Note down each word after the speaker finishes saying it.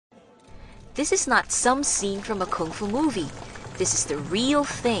This is not some scene from a kung fu movie. This is the real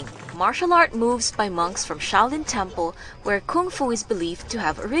thing. Martial art moves by monks from Shaolin Temple, where kung fu is believed to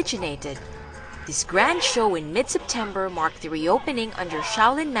have originated. This grand show in mid-September marked the reopening under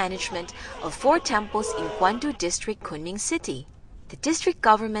Shaolin management of 4 temples in Guandu District, Kunming City. The district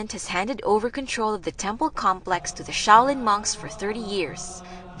government has handed over control of the temple complex to the Shaolin monks for 30 years.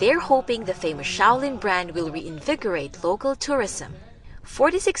 They're hoping the famous Shaolin brand will reinvigorate local tourism.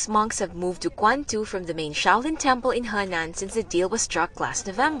 46 monks have moved to Guandu from the main Shaolin temple in Henan since the deal was struck last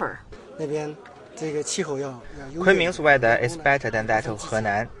November. Kunming's weather is better than that of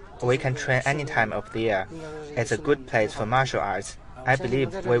Henan. We can train any time of the year. It's a good place for martial arts. I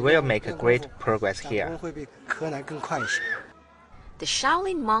believe we will make a great progress here. The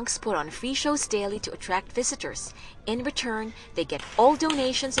Shaolin monks put on free shows daily to attract visitors. In return, they get all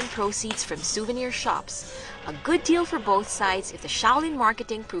donations and proceeds from souvenir shops. A good deal for both sides if the Shaolin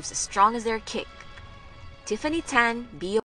marketing proves as strong as their kick. Tiffany Tan, BO